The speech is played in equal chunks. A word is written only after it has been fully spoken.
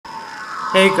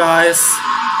Hey guys,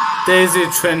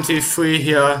 Daisy23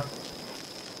 here.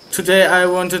 Today I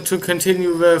wanted to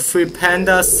continue the Free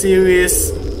Pandas series.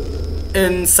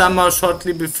 In summer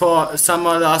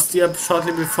last year,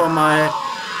 shortly before my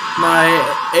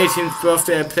 18th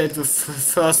birthday, I played the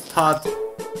first part,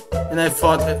 and I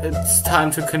thought it's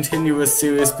time to continue the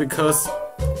series because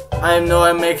I know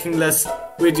I'm making less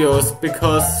videos,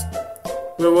 because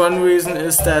the one reason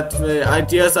is that the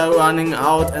ideas are running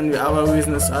out, and the other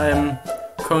reason is I am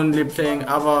currently playing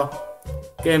other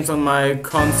games on my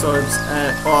consoles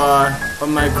or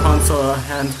on my console or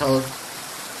handheld.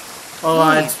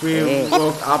 Alright, we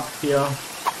woke up here.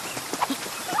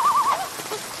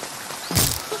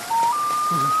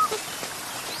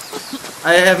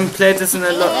 I haven't played this in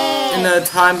a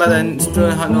time, but I still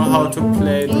know how to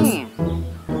play this.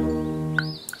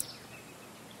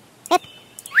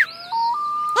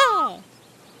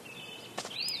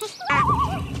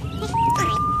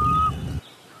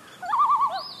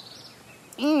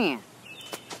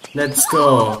 Let's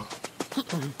go.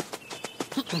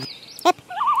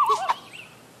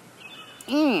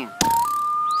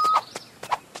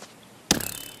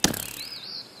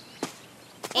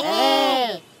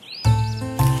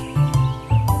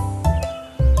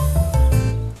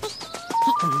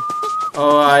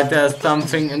 Alright, there's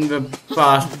something in the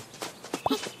brush.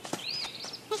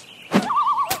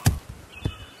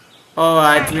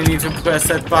 Alright, we need to press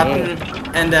that button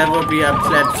and there will be a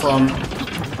platform.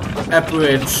 A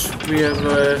bridge. We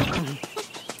will...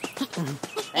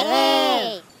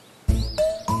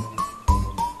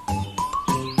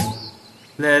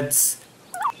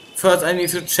 First I need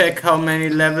to check how many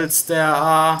levels there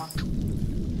are.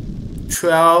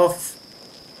 12,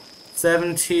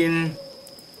 17...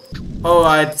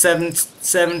 Alright,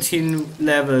 17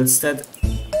 levels.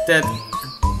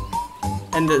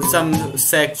 And some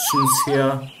sections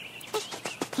here.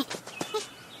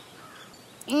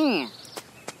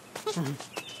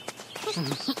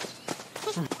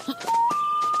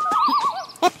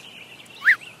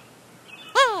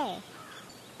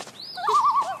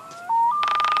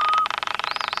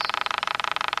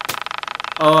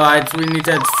 Alright, we need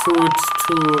that food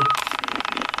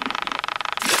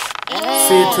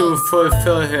to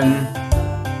fulfill him.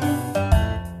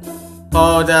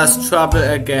 Oh, there's trouble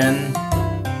again.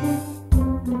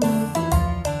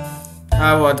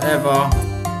 Whatever.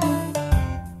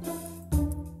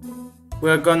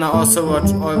 We're gonna also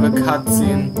watch all the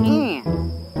cutscene.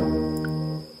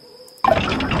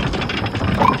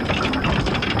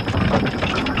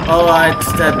 Alright,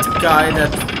 that guy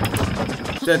that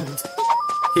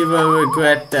he will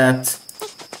regret that.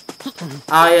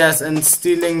 Ah yes, and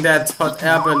stealing that hot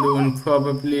air balloon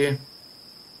probably.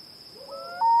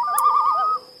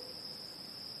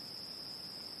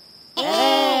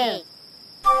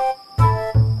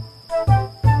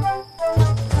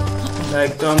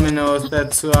 Like dominoes,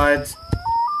 that's right.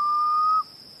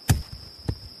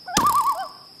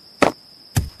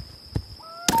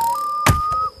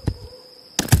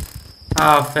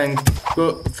 Ah, thank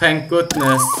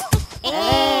goodness.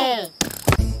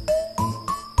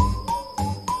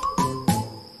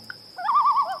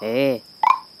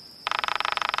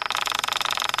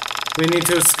 We need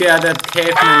to scare that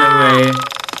caveman away.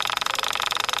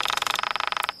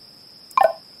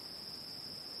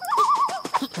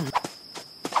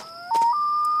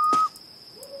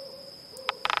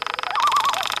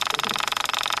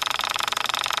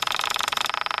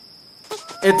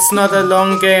 It's not a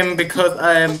long game because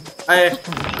I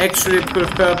actually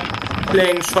prefer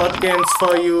playing short games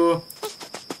for you.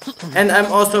 And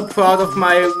I'm also proud of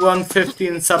my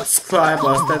 115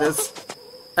 subscribers. That is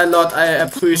a lot. I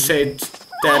appreciate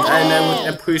that, and I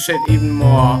would appreciate even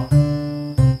more.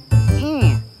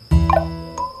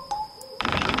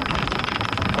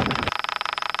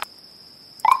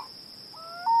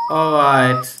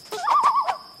 Alright.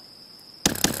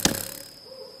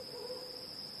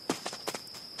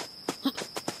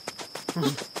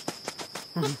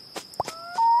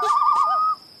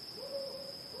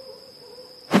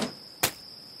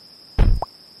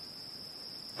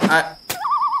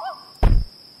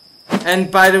 And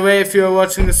by the way, if you're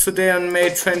watching this today on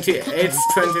May 28th,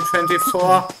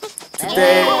 2024,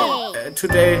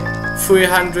 today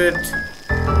 300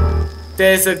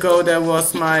 days ago there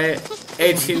was my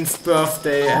 18th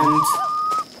birthday,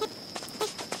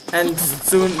 and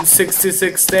soon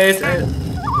 66 days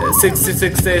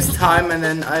time, and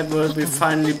then I will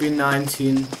finally be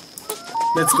 19.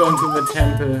 Let's go into the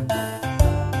temple.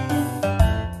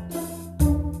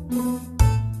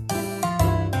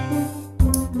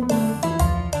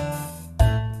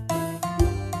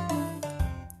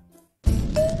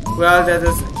 Well, that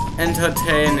is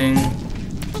entertaining.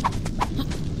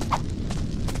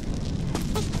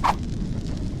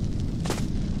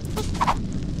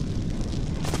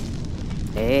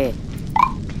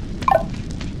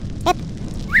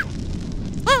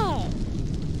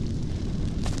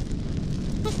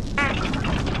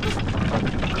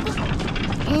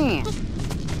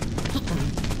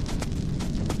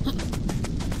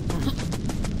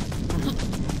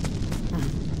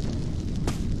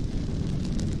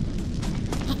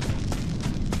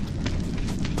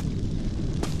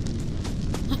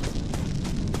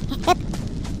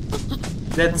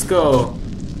 Let's go.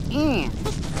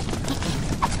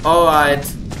 Alright.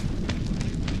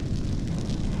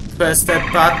 Press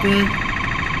that button.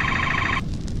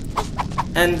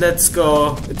 And let's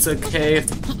go. It's a cave.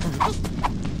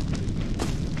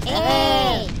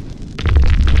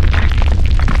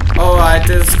 Alright,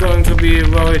 this is going to be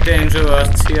very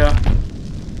dangerous here.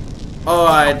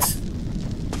 Alright.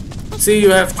 See,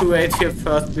 you have to wait here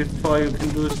first before you can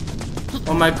do it.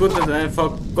 Oh my goodness, I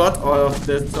forgot all of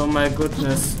this. Oh my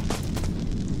goodness.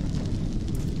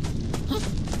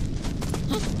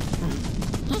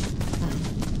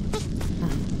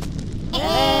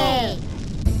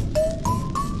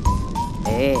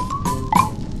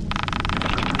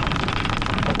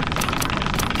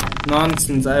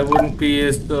 Nonsense, I wouldn't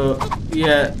be so...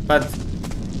 Yeah, but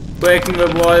breaking the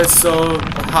wall is so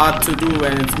hard to do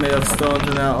when it's made of stone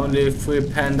and there are only 3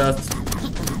 pandas.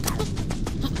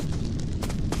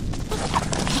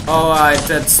 Alright,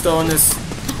 that stone is...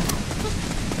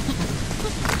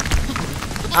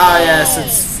 Ah yes,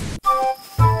 it's...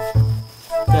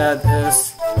 That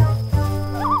is...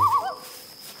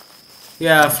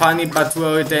 Yeah, funny but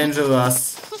very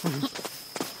dangerous.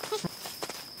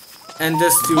 And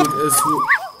this dude is...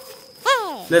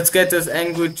 Let's get this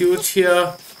angry dude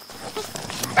here.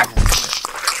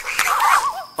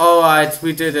 Alright,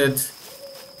 we did it.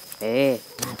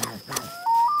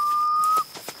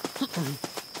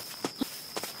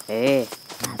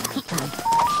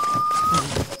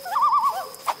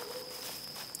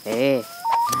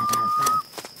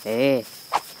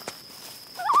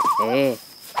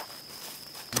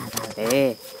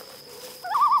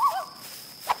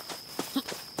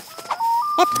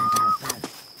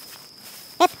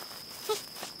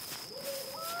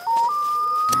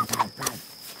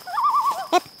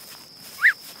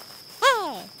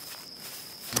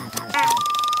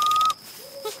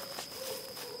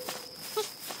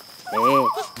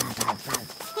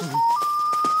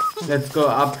 Let's go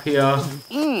up here.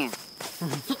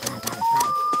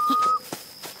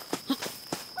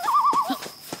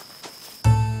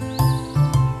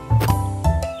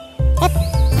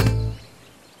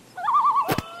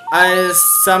 I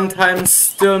sometimes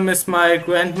still miss my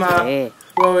grandma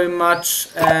very much,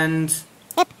 and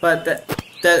but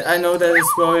that I know that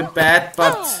is very bad,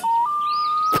 but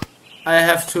I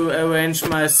have to arrange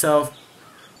myself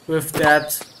with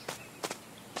that.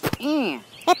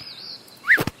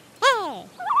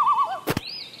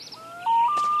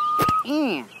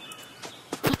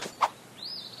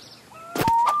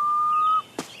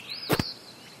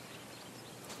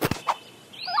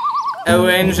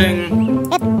 Arranging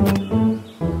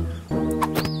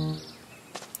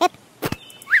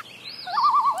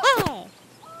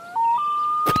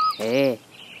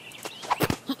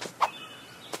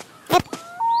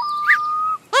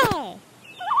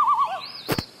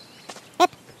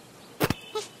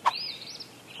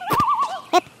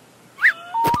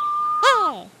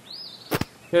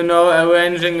you know,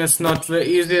 arranging is not the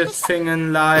easiest thing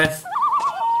in life.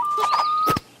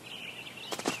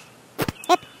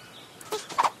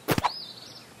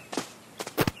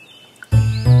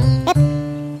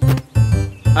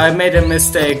 I made a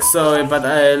mistake, sorry, but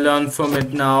I learned from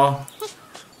it now.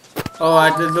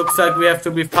 Alright, it looks like we have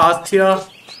to be fast here.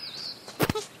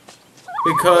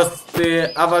 Because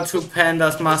the other 2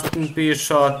 pandas mustn't be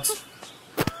shot.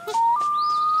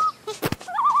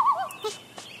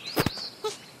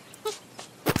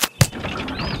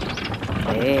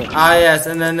 Ah yes,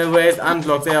 and then the way is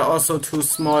unblocked. They are also too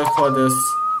small for this.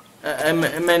 I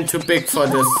meant too big for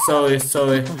this.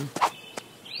 Sorry.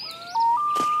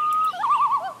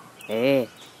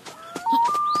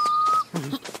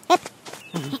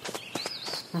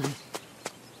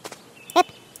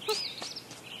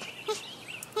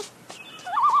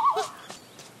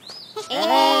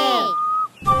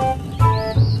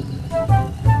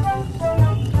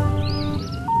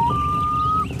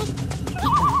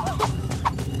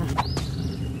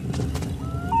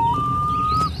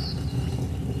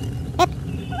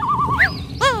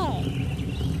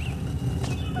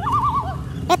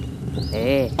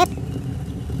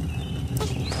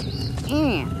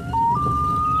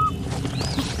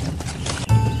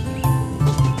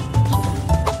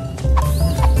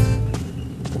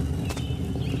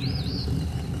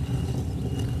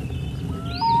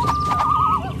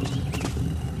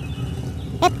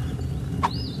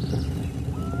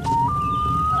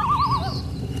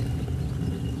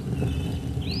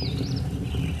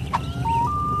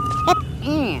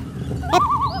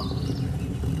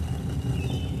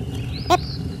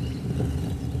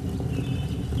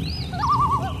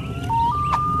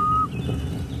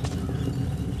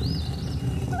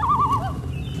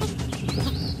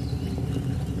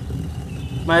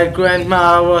 My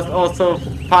grandma was also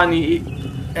funny,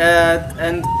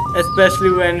 and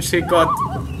especially when she got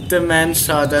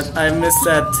dementia. That I miss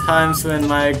that times when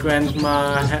my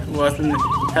grandma was in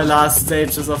her last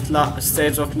stage of life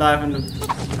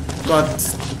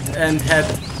and had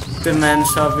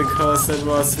dementia, because it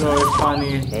was very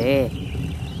funny.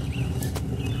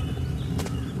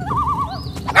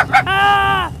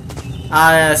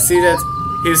 I see that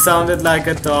he sounded like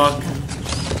a dog.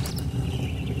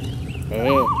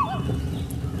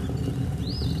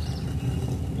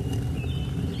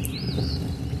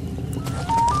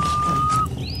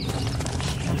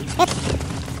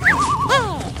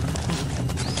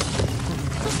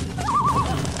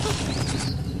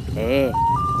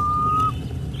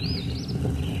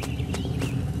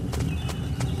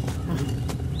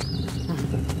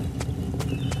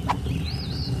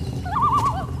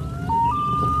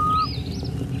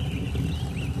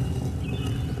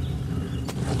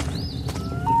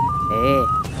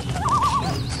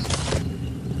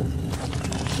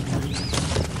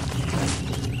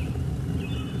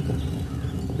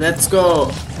 Let's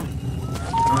go.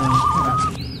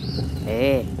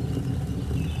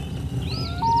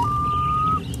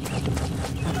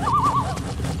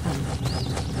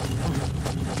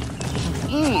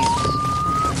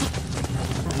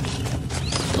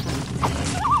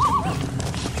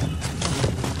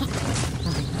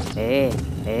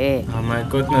 Oh my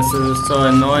goodness, this is so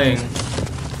annoying.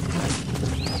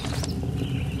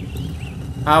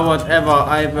 Whatever,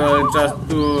 I will just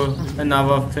do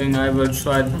another thing. I will let's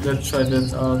try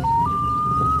this out.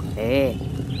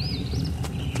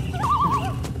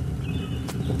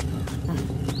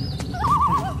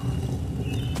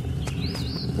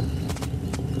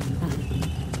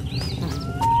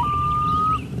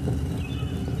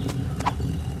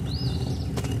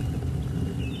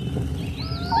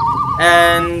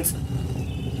 And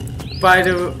by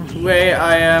the way,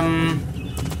 I am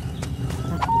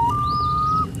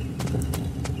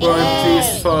very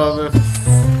pleased for the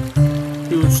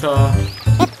future.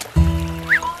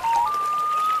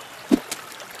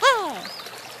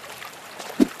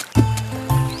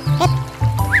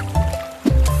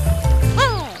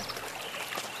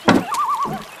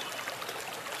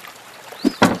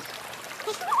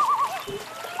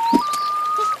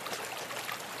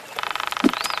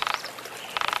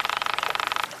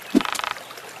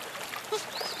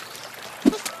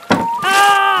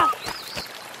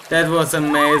 That was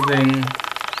amazing.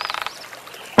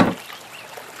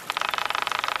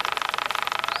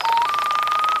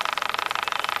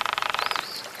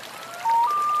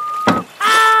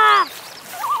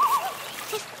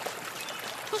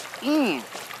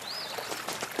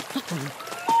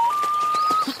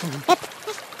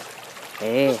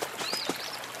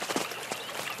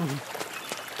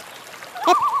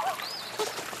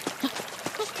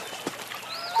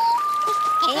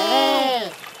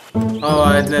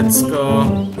 Alright, let's go.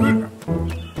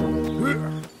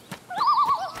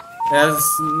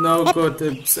 That's no good,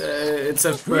 it's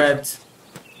a threat.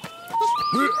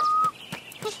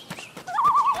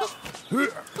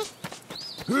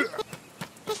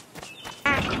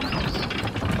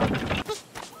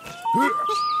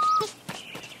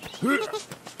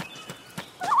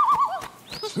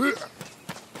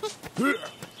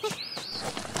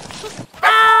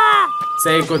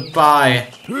 Say goodbye.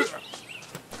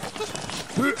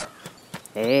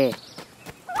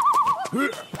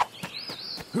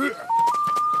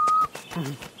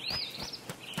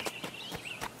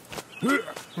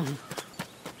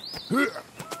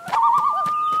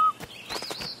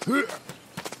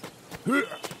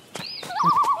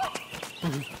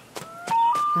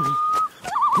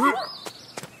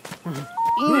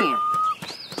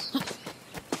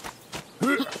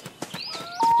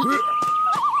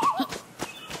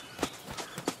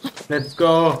 Let's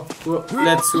go.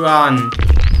 Let's run.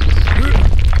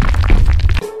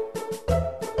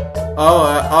 Oh,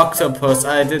 octopus.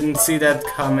 I didn't see that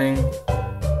coming.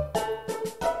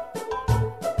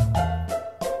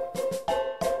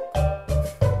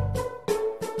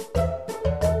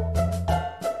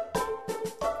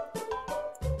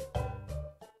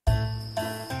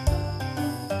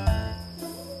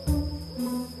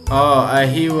 Oh, a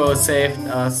hero saved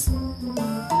us.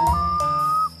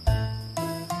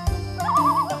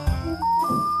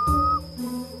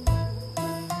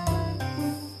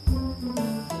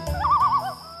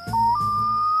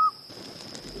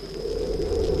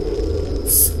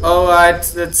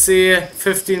 Alright, let's see,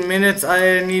 15 minutes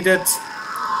I needed.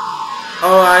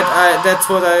 Alright, that's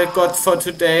what I got for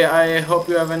today. I hope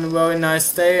you have a very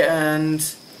nice day and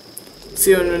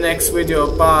see you in the next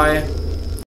video. Bye.